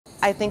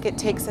I think it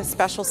takes a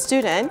special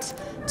student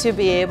to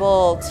be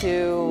able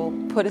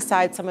to put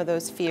aside some of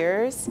those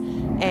fears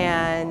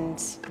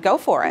and go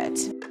for it.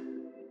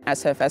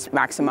 SFS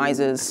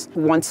maximizes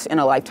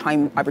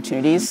once-in-a-lifetime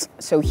opportunities.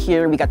 So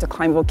here we got to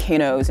climb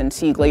volcanoes and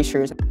see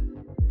glaciers.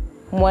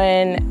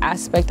 One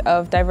aspect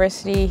of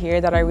diversity here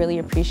that I really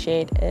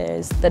appreciate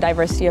is the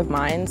diversity of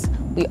minds.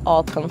 We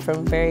all come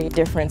from very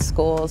different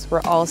schools.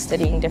 We're all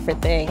studying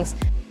different things.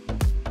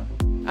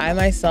 I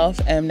myself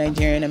am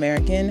Nigerian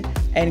American,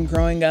 and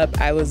growing up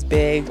I was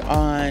big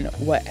on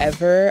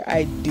whatever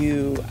I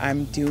do,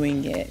 I'm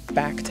doing it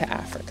back to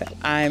Africa.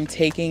 I'm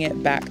taking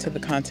it back to the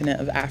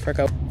continent of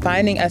Africa.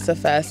 Finding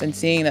SFS and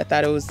seeing that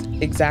it was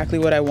exactly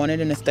what I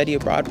wanted in a study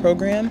abroad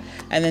program,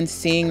 and then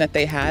seeing that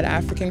they had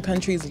African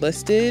countries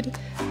listed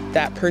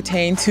that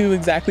pertain to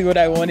exactly what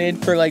I wanted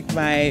for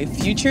my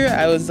future,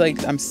 I was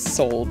like, I'm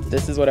sold.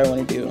 This is what I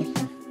want to do.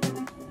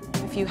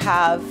 If you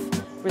have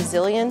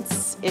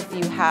resilience, if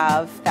you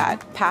have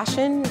that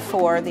passion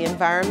for the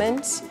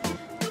environment,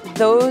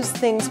 those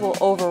things will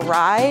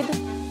override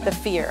the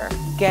fear.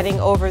 Getting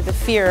over the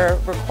fear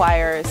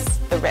requires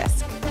the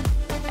risk,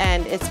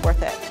 and it's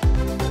worth it.